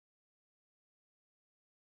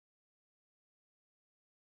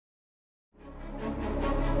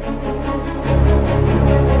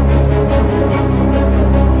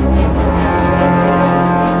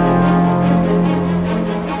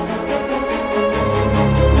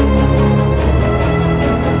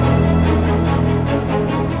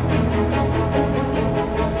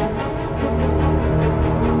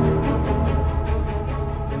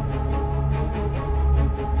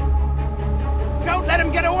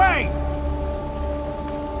way!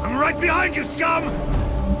 I'm right behind you, scum!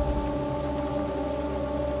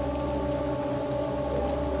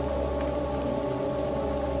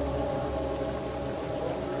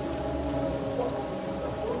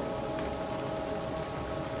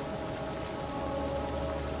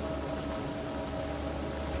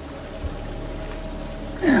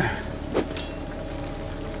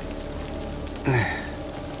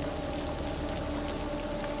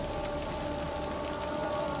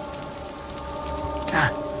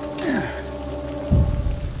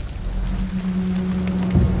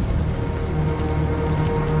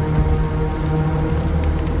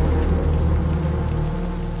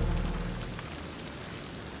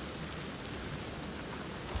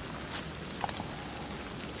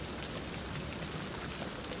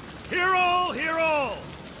 Hear all!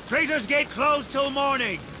 Traitor's Gate closed till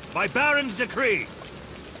morning, by Baron's decree.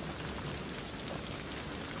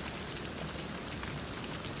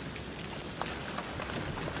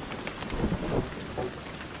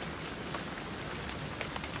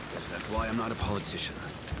 Guess that's why I'm not a politician.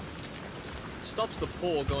 Stops the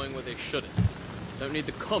poor going where they shouldn't. Don't need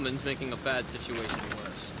the commons making a bad situation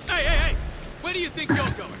worse. Hey, hey, hey! Where do you think you're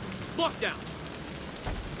going? Lockdown!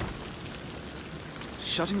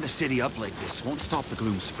 Shutting the city up like this won't stop the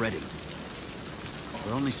gloom spreading.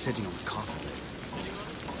 We're only sitting on the coffin lid.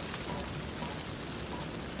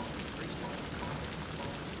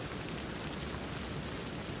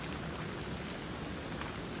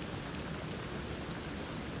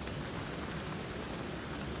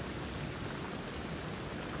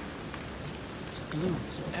 This gloom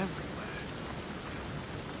is everywhere.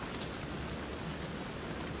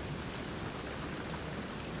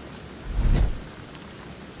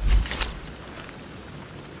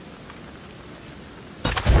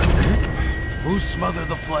 Who smothered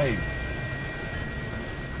the flame?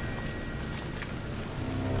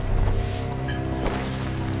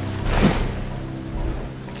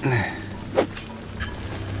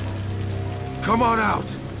 Come on out,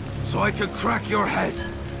 so I can crack your head.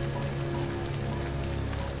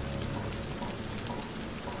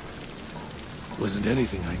 Wasn't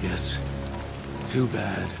anything, I guess. Too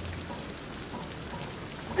bad.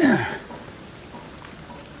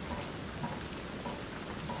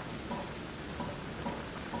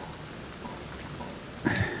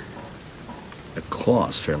 The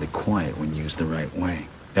claw's fairly quiet when used the right way.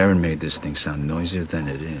 Aaron made this thing sound noisier than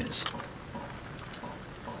it is.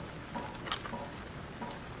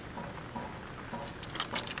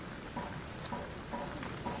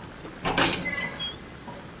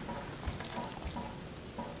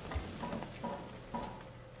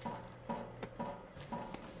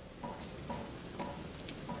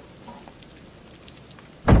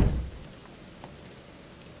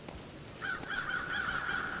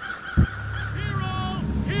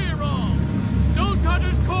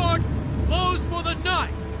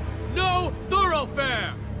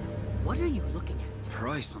 What are you looking at?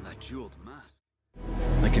 Price on that jeweled mask.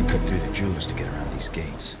 I can cut through the jewels to get around these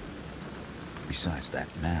gates. Besides, that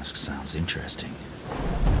mask sounds interesting.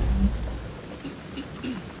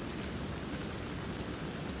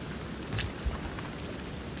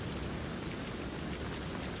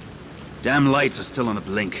 Damn lights are still on the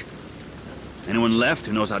blink. Anyone left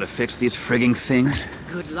who knows how to fix these frigging things?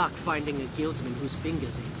 Good luck finding a guildsman whose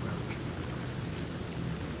fingers ain't broke.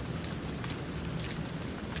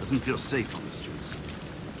 Doesn't feel safe on the streets.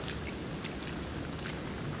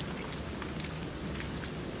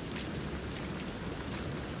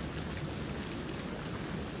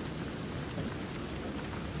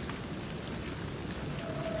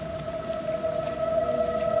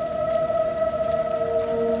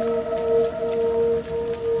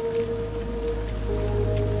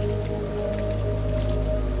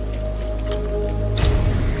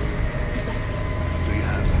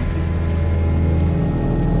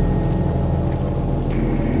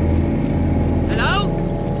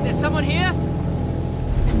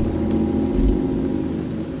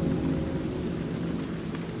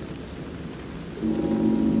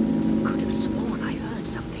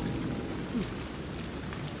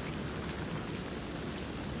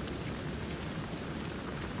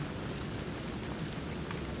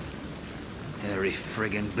 Hairy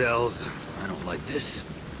friggin' bells. I don't like this.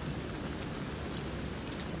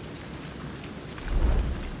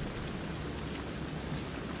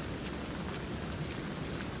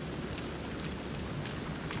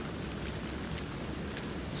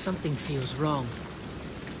 Something feels wrong.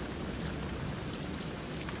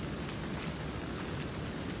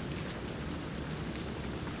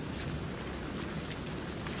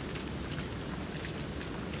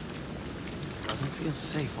 Doesn't feel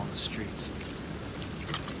safe on the streets.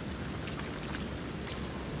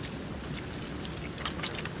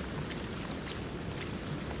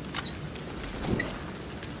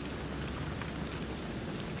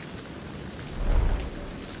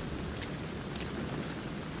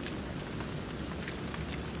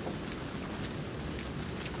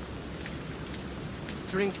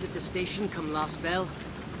 Drinks at the station come last bell.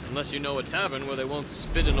 Unless you know a tavern where they won't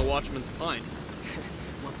spit in a watchman's pint.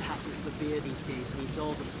 What passes for beer these days needs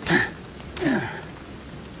all the flavor.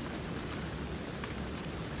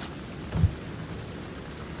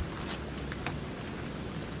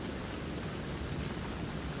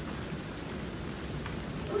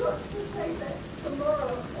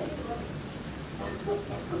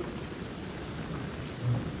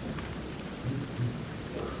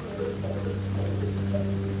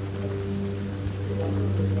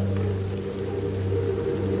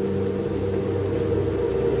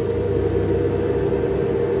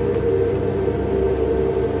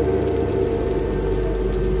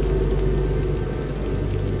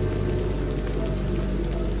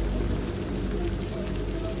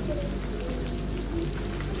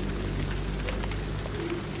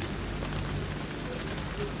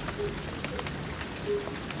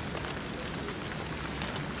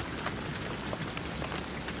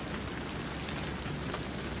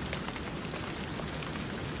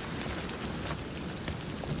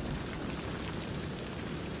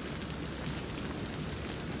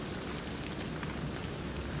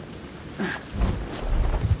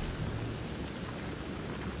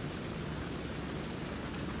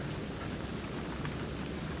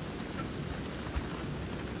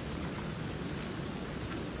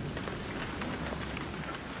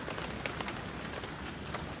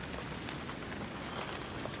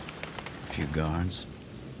 Few guards,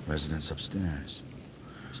 residents upstairs.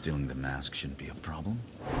 Stealing the mask shouldn't be a problem.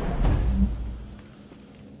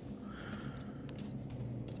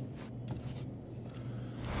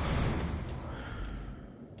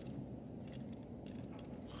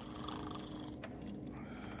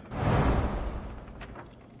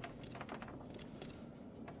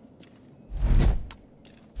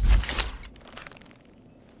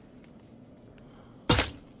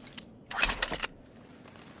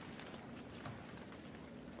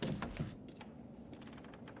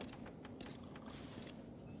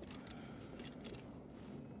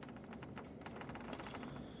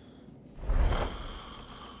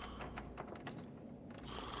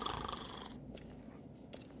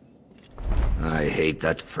 I hate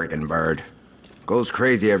that friggin' bird. Goes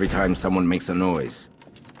crazy every time someone makes a noise.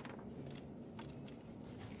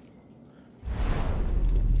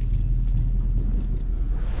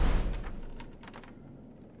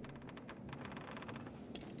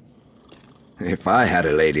 If I had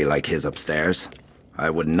a lady like his upstairs, I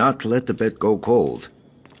would not let the bed go cold.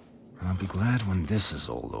 I'll be glad when this is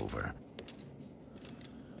all over.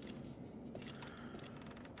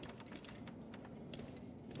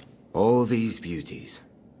 All these beauties.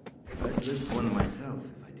 I'd lift one myself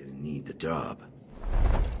if I didn't need the job.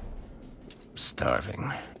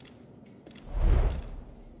 Starving.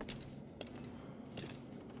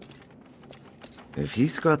 If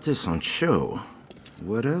he's got this on show,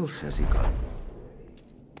 what else has he got?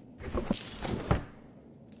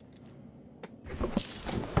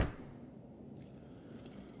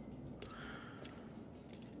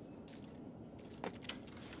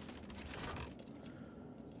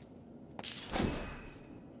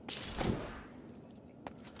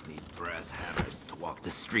 The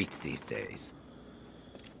streets these days.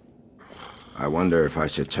 I wonder if I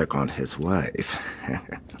should check on his wife.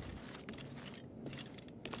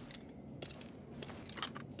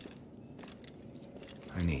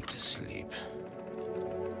 I need to sleep.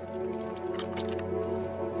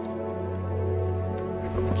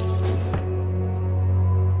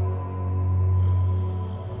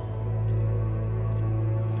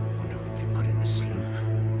 Wonder what they put in the sloop.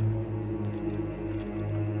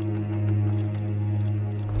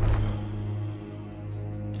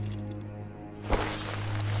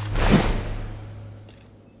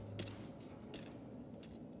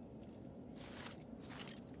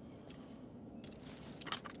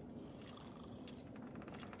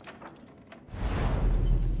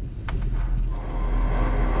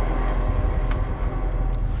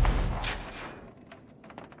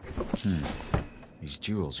 These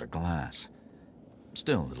jewels are glass.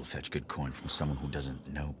 Still, it'll fetch good coin from someone who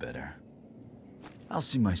doesn't know better. I'll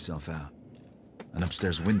see myself out. An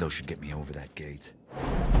upstairs window should get me over that gate.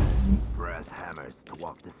 Brass hammers to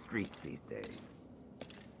walk the streets these days.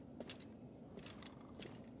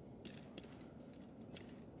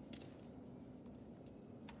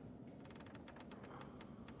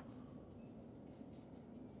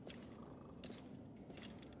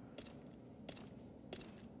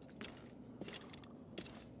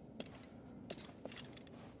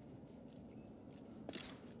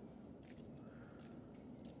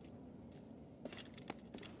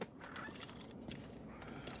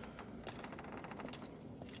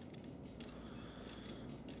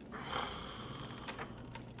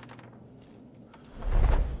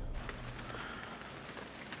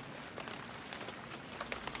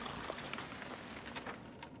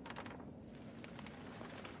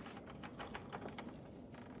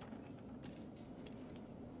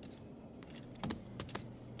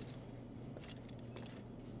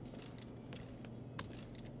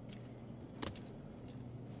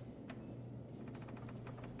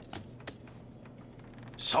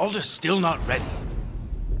 Salda's still not ready.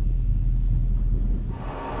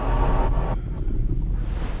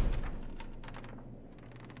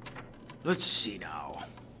 Let's see now.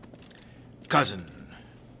 Cousin,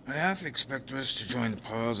 I half expect us to join the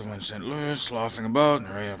piles of one St. Louis sloughing about and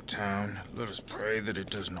right uptown. Let us pray that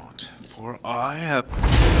it does not, for I have...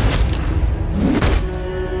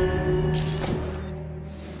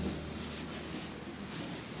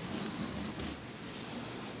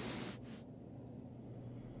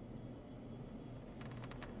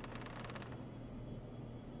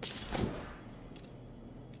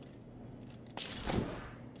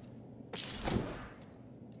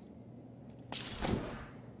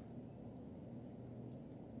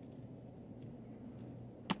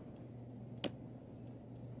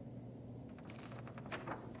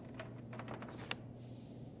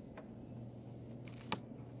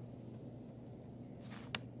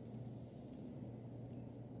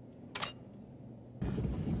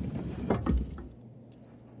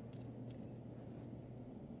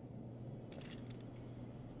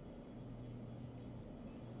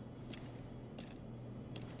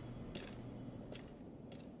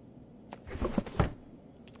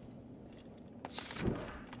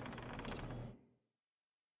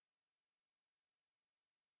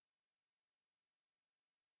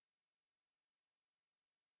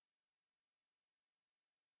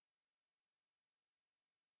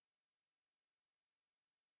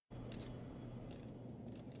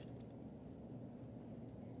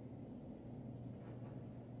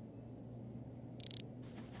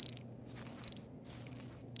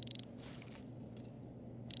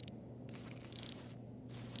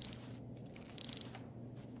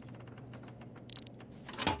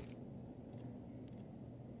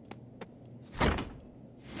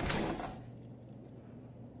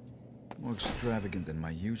 More extravagant than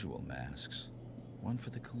my usual masks. One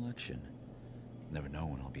for the collection. Never know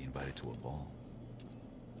when I'll be invited to a ball.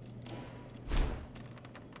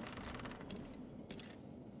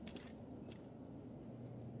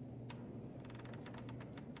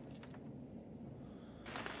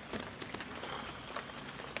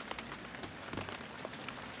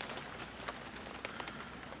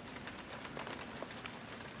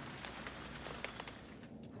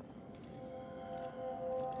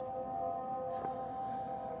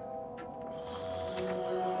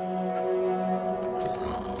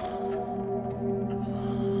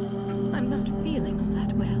 I'm not feeling all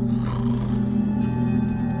that well.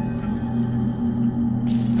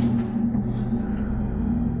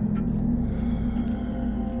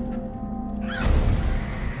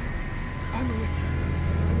 I'm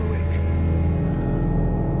awake.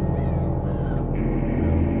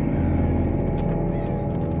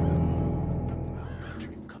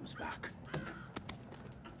 Dream comes back.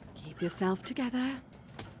 Keep yourself together.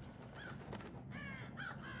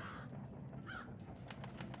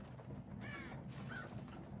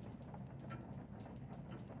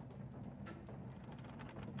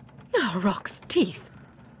 Oh, Rock's teeth.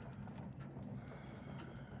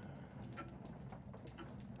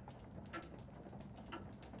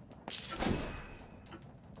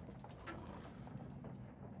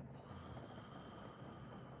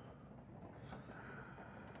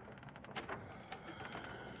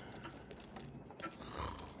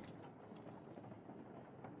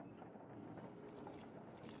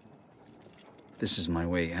 This is my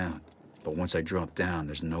way out, but once I drop down,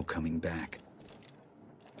 there's no coming back.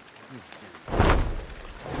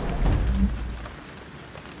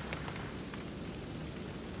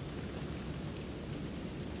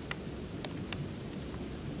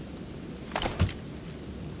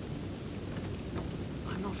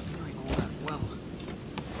 I'm not feeling all that well.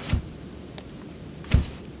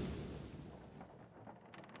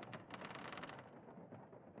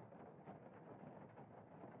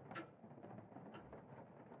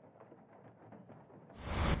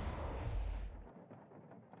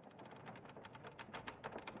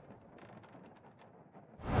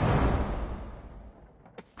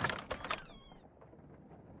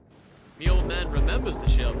 The old man remembers the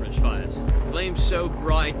Shellbridge fires. Flames so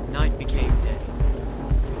bright, night became day.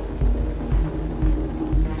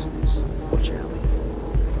 Who's this? Watch alley.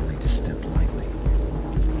 I like to step lightly.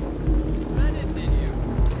 Ran it, did you?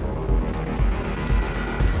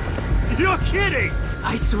 You're kidding!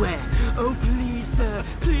 I swear. Oh, please, sir.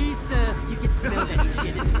 Please, sir. You can smell that he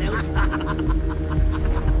shit himself.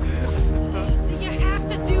 Do you have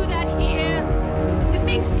to do that here? You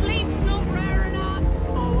think sleep's not rare enough?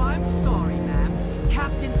 Oh, I'm sorry, ma'am.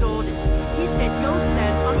 Captain's orders. He said go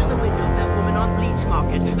stand under the window of that woman on Bleach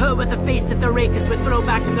Market. Her with a face that the rakers would throw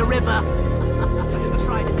back in the river.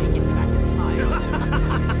 Try to make it crack a smile.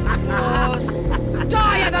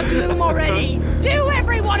 Die already! Do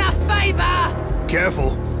everyone a favor!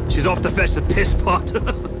 Careful. She's off to fetch the piss pot.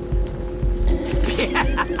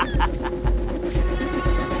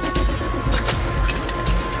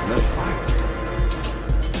 They're fired.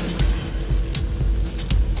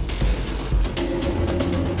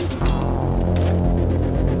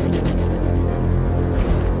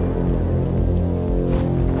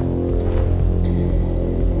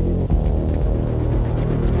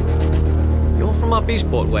 You're from up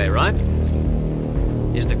Eastport way, right?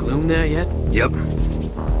 Is the gloom there yet? Yep.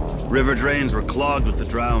 River drains were clogged with the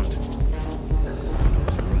drowned.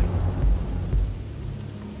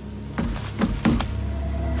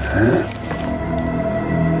 Huh?